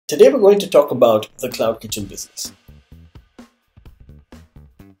Today we're going to talk about the cloud kitchen business.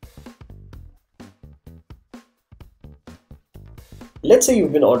 Let's say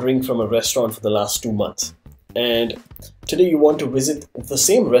you've been ordering from a restaurant for the last 2 months, and today you want to visit the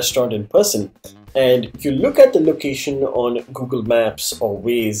same restaurant in person, and you look at the location on Google Maps or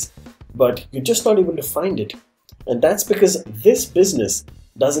Waze, but you're just not able to find it. And that's because this business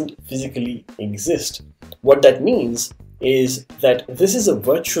doesn't physically exist. What that means is that this is a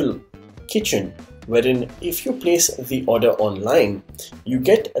virtual kitchen wherein if you place the order online, you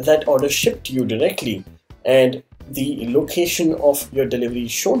get that order shipped to you directly and the location of your delivery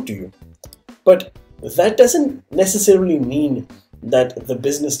is shown to you. But that doesn't necessarily mean that the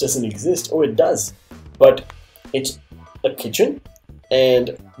business doesn't exist. Oh, it does. But it's a kitchen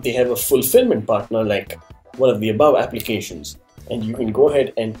and they have a fulfillment partner like one of the above applications, and you can go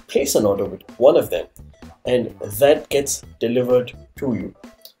ahead and place an order with one of them and that gets delivered to you.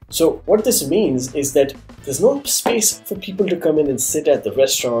 So what this means is that there's no space for people to come in and sit at the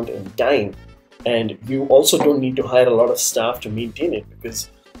restaurant and dine, and you also don't need to hire a lot of staff to maintain it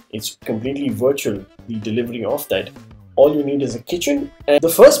because it's completely virtual, the delivery of that. All you need is a kitchen. And the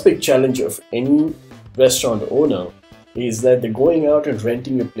first big challenge of any restaurant owner is that they're going out and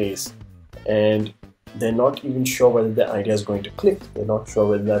renting a place and they're not even sure whether the idea is going to click. They're not sure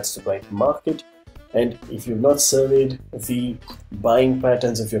whether that's the right market. And if you've not surveyed the buying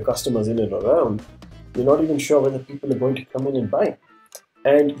patterns of your customers in and around, you're not even sure whether people are going to come in and buy.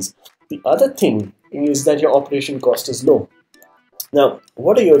 And the other thing is that your operation cost is low. Now,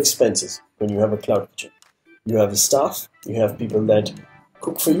 what are your expenses when you have a cloud kitchen? You have a staff, you have people that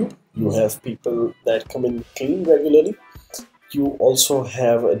cook for you, you have people that come and clean regularly. You also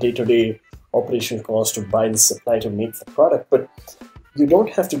have a day-to-day operation cost to buy the supply to make the product, but you don't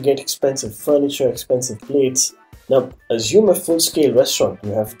have to get expensive furniture, expensive plates. Now, assume a full-scale restaurant.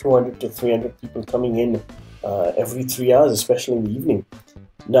 You have 200 to 300 people coming in every 3 hours, especially in the evening.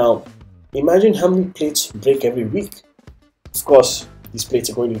 Now, imagine how many plates break every week. Of course, these plates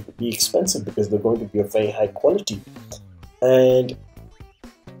are going to be expensive because they're going to be of very high quality. And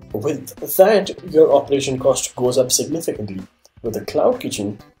with that, your operation cost goes up significantly. With a cloud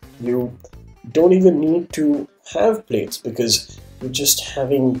kitchen, you don't even need to have plates because you're just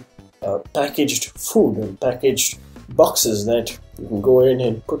having packaged food and packaged boxes that you can go in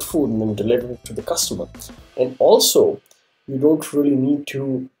and put food and then deliver it to the customer. And also, you don't really need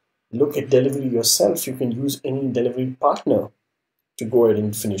to look at delivery yourself. You can use any delivery partner to go ahead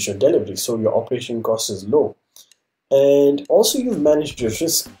and finish your delivery. So your operation cost is low. And also you've managed your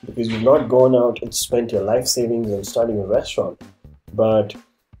risk because you've not gone out and spent your life savings on starting a restaurant, but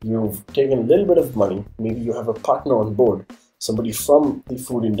you've taken a little bit of money. Maybe you have a partner on board, somebody from the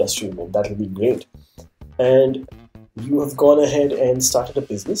food industry, and that will be great. And you have gone ahead and started a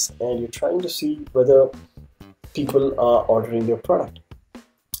business and you're trying to see whether people are ordering your product.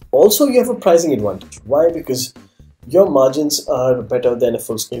 Also, you have a pricing advantage. Why? Because your margins are better than a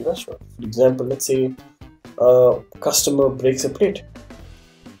full-scale restaurant. For example, let's say a customer breaks a plate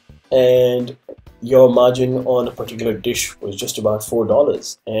and your margin on a particular dish was just about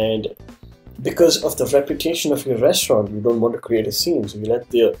 $4, and because of the reputation of your restaurant, you don't want to create a scene, so you let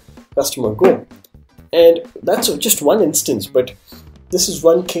the customer go. And that's just one instance, but this is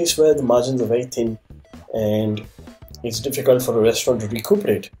one case where the margins are very thin and it's difficult for a restaurant to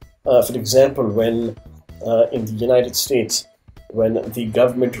recuperate. For example, when in the United States, when the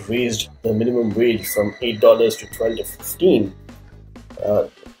government raised the minimum wage from $8 to $12 to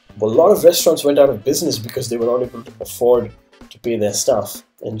 $15, a lot of restaurants went out of business because they were not able to afford to pay their staff.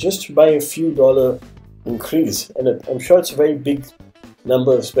 And just by a few dollar increase, and I'm sure it's a very big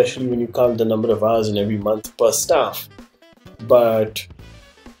number, especially when you count the number of hours in every month per staff. But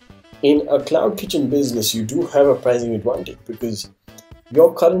in a cloud kitchen business, you do have a pricing advantage because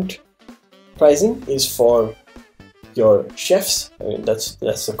your current pricing is for your chefs. I mean, that's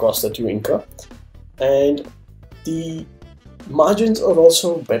the cost that you incur, and the margins are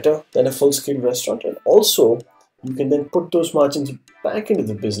also better than a full-scale restaurant. And also you can then put those margins back into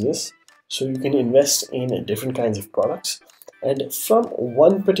the business, so you can invest in different kinds of products. And from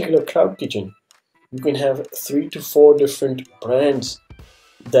one particular cloud kitchen, you can have 3 to 4 different brands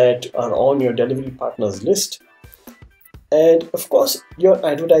that are on your delivery partners list. And of course, your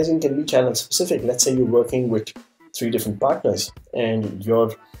advertising can be channel specific. Let's say you're working with 3 different partners and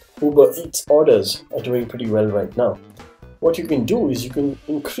your Uber Eats orders are doing pretty well right now. What you can do is you can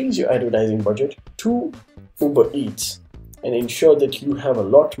increase your advertising budget to Uber Eats and ensure that you have a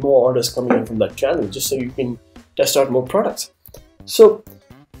lot more orders coming in from that channel, just so you can test out more products. So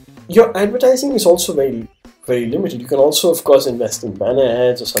your advertising is also very very limited. You can also, of course, invest in banner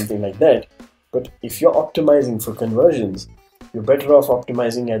ads or something like that. But if you're optimizing for conversions, you're better off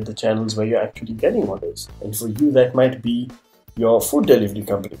optimizing at the channels where you're actually getting orders. And for you, that might be your food delivery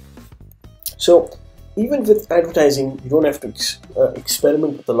company. So even with advertising, you don't have to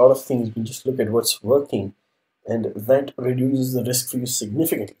experiment with a lot of things. You can just look at what's working, and that reduces the risk for you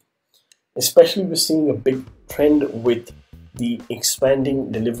significantly. Especially we're seeing a big trend with the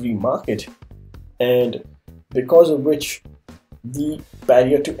expanding delivery market, and because of which the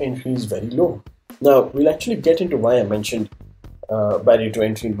barrier to entry is very low. Now, we'll actually get into why I mentioned barrier to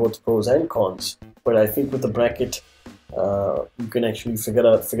entry in both pros and cons, but I think with the bracket, you can actually figure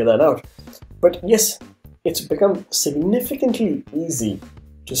that out. But yes, it's become significantly easy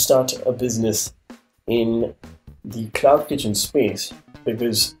to start a business in the cloud kitchen space,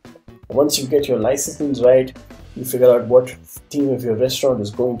 because once you get your licensing right, you figure out what theme of your restaurant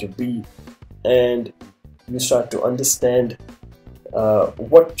is going to be, and you start to understand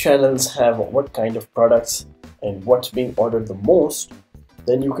what channels have what kind of products and what's being ordered the most.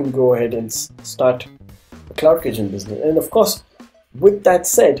 Then you can go ahead and start a cloud kitchen business. And of course, with that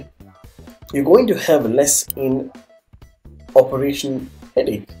said, you're going to have less in operation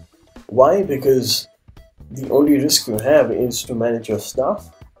headache. Why? Because the only risk you have is to manage your staff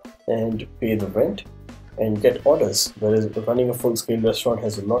and pay the rent and get orders, whereas running a full-scale restaurant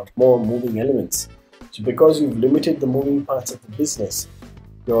has a lot more moving elements. So because you've limited the moving parts of the business,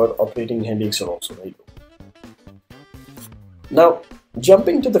 your operating headaches are also very low. Now,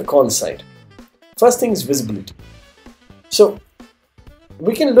 jumping to the con side. First thing is visibility. So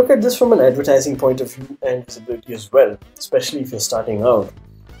we can look at this from an advertising point of view and visibility as well, especially if you're starting out.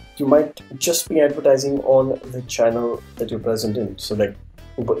 You might just be advertising on the channel that you're present in, so like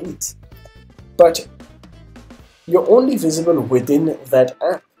Uber Eats. But you're only visible within that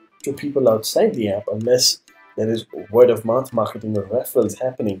app to people outside the app, unless there is word of mouth marketing or referrals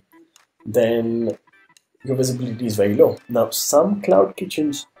happening, then your visibility is very low. Now, some cloud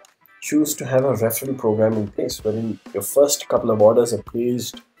kitchens choose to have a referral program in place wherein your first couple of orders are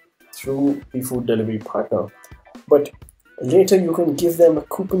placed through the food delivery partner, but later you can give them a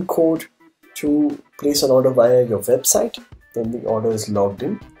coupon code to place an order via your website. Then the order is logged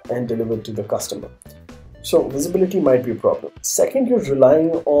in and delivered to the customer. So visibility might be a problem. Second, you're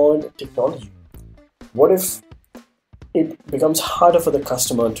relying on technology. What if it becomes harder for the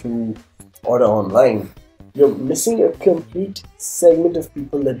customer to order online? You're missing a complete segment of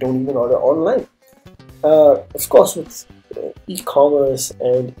people that don't even order online. Of course, with e-commerce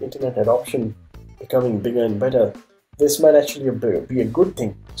and internet adoption becoming bigger and better, this might actually be a good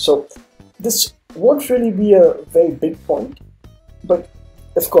thing. So this won't really be a very big point, but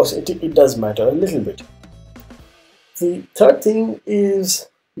of course it does matter a little bit. The third thing is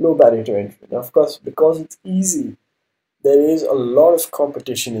low barrier to entry. Now, of course, because it's easy, there is a lot of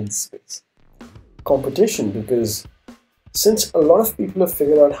competition in this space. Competition because since a lot of people have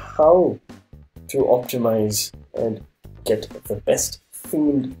figured out how to optimize and get the best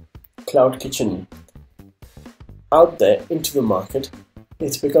themed cloud kitchen out there into the market,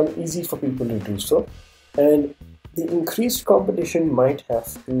 it's become easy for people to do so, and the increased competition might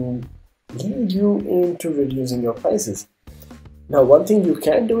have to lead you into reducing your prices. Now, one thing you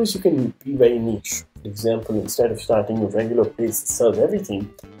can do is you can be very niche. For example, instead of starting a regular place that serves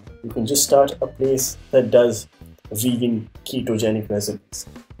everything, you can just start a place that does vegan ketogenic recipes.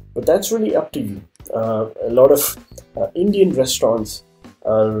 But that's really up to you. A lot of Indian restaurants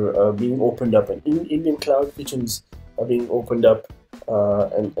are being opened up, and Indian cloud kitchens are being opened up,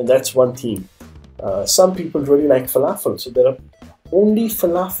 and that's one theme. Some people really like falafel, so there are only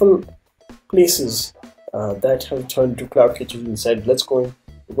falafel places that have turned to cloud kitchens and said, we're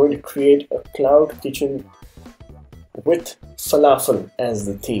going to create a cloud kitchen with falafel as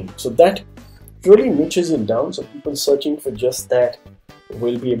the theme. So that really niches it down, so people searching for just that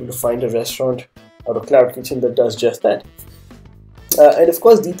will be able to find a restaurant or a cloud kitchen that does just that. And of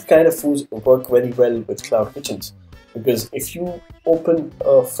course, these kind of foods work very well with cloud kitchens, because if you open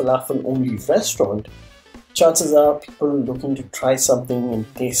a falafel only restaurant, chances are people looking to try something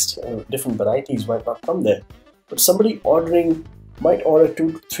and taste different varieties might not come there. But somebody might order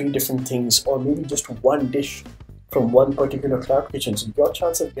 2 to 3 different things, or maybe just one dish from one particular cloud kitchen. So your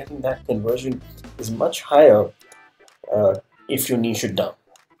chance of getting that conversion is much higher if you niche it down.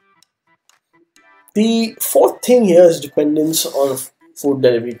 The fourth thing here is dependence on food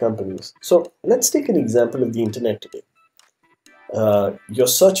delivery companies. So let's take an example of the internet today. Your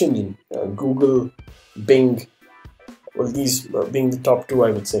search engine, Google, Bing, well, these being the top 2,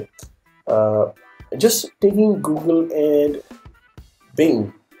 I would say. Just taking Google and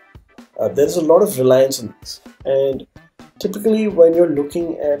Bing, there's a lot of reliance on this. And typically when you're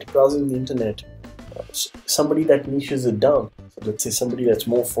looking at browsing the internet, somebody that niches it down, so let's say somebody that's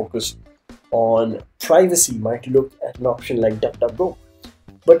more focused on privacy might look at an option like DuckDuckGo.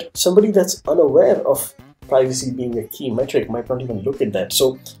 But somebody that's unaware of privacy being a key metric might not even look at that.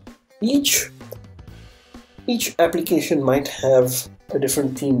 So each application might have a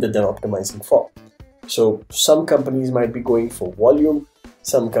different theme that they're optimizing for. So some companies might be going for volume,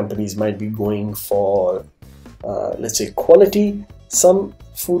 some companies might be going for let's say quality. Some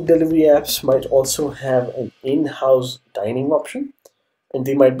food delivery apps might also have an in-house dining option, and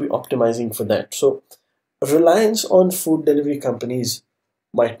they might be optimizing for that. So reliance on food delivery companies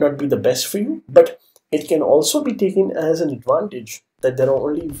might not be the best for you, but it can also be taken as an advantage that there are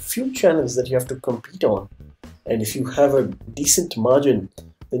only few channels that you have to compete on. And if you have a decent margin,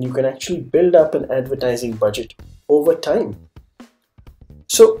 then you can actually build up an advertising budget over time.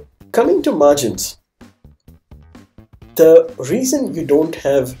 So coming to margins, the reason you don't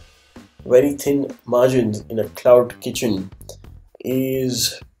have very thin margins in a cloud kitchen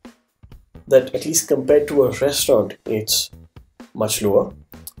is that, at least compared to a restaurant, it's much lower.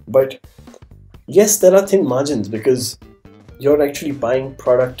 But yes, there are thin margins because you're actually buying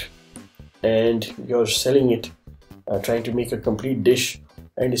product and you're selling it, trying to make a complete dish.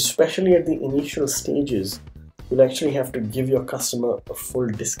 And especially at the initial stages, you'll actually have to give your customer a full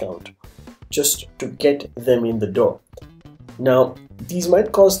discount just to get them in the door. Now, these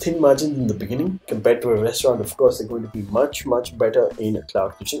might cause thin margins in the beginning. Compared to a restaurant, of course, they're going to be much better in a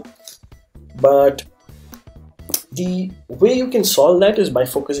cloud kitchen. But the way you can solve that is by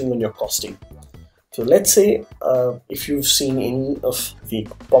focusing on your costing. So let's say if you've seen any of the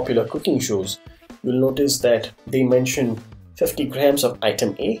popular cooking shows, you'll notice that they mention 50 grams of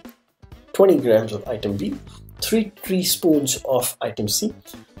item A, 20 grams of item B, 3 teaspoons of item C.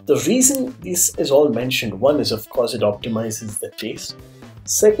 The reason this is all mentioned, one is of course it optimizes the taste.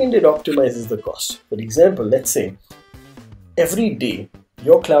 Second, it optimizes the cost. For example, let's say every day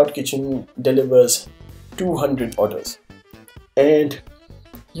your cloud kitchen delivers 200 orders and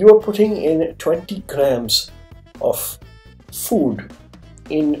you are putting in 20 grams of food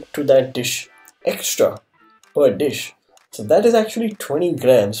into that dish extra per dish. So that is actually 20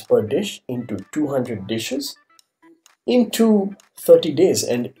 grams per dish into 200 dishes into 30 days.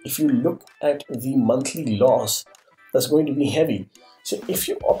 And if you look at the monthly loss, that's going to be heavy. So if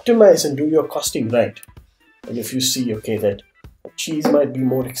you optimize and do your costing right, and if you see, okay, that cheese might be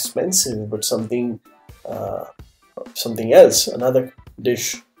more expensive, but something else, another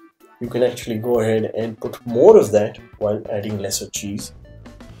dish, you can actually go ahead and put more of that while adding lesser cheese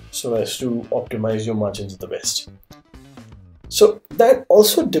so as to optimize your margins the best. So that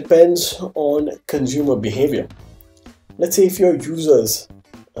also depends on consumer behavior. Let's say if your users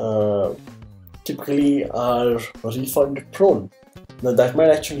typically are refund prone. Now that might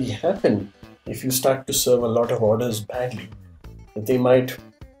actually happen if you start to serve a lot of orders badly. They might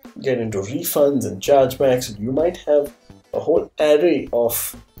get into refunds and chargebacks, and you might have a whole array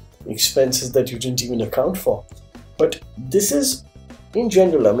of expenses that you didn't even account for. But this is, in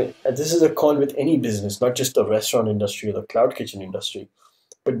general, I mean, this is a call with any business, not just the restaurant industry or the cloud kitchen industry,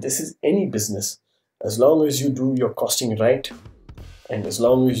 but this is any business. As long as you do your costing right, and as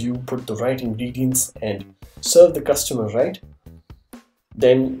long as you put the right ingredients and serve the customer right,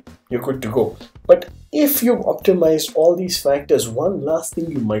 then you're good to go. But if you've optimized all these factors, one last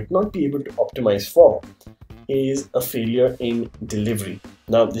thing you might not be able to optimize for is a failure in delivery.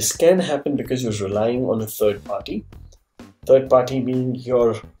 Now, this can happen because you're relying on a third party being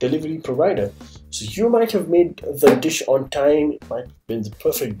your delivery provider. So you might have made the dish on time, it might have been the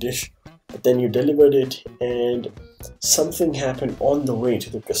perfect dish, but then you delivered it and something happened on the way to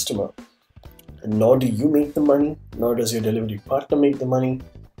the customer. And nor do you make the money, nor does your delivery partner make the money.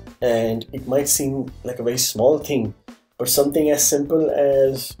 And it might seem like a very small thing, but something as simple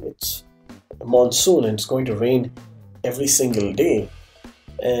as it's a monsoon and it's going to rain every single day,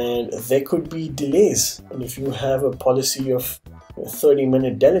 and there could be delays. And if you have a policy of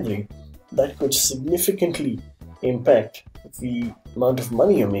 30-minute delivery, that could significantly impact the amount of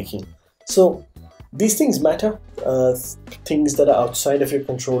money you're making. So these things matter. Things that are outside of your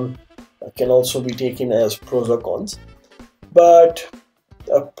control can also be taken as pros or cons. But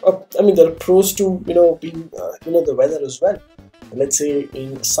I mean, there are pros to being the weather as well. Let's say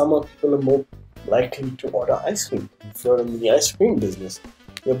in summer, people are more likely to order ice cream. If you're in the ice cream business,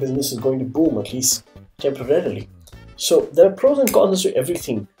 your business is going to boom, at least temporarily. So there are pros and cons to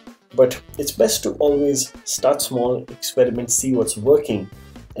everything, but it's best to always start small, experiment, see what's working,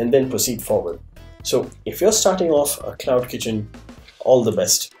 and then proceed forward. So if you're starting off a cloud kitchen, all the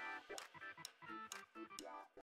best.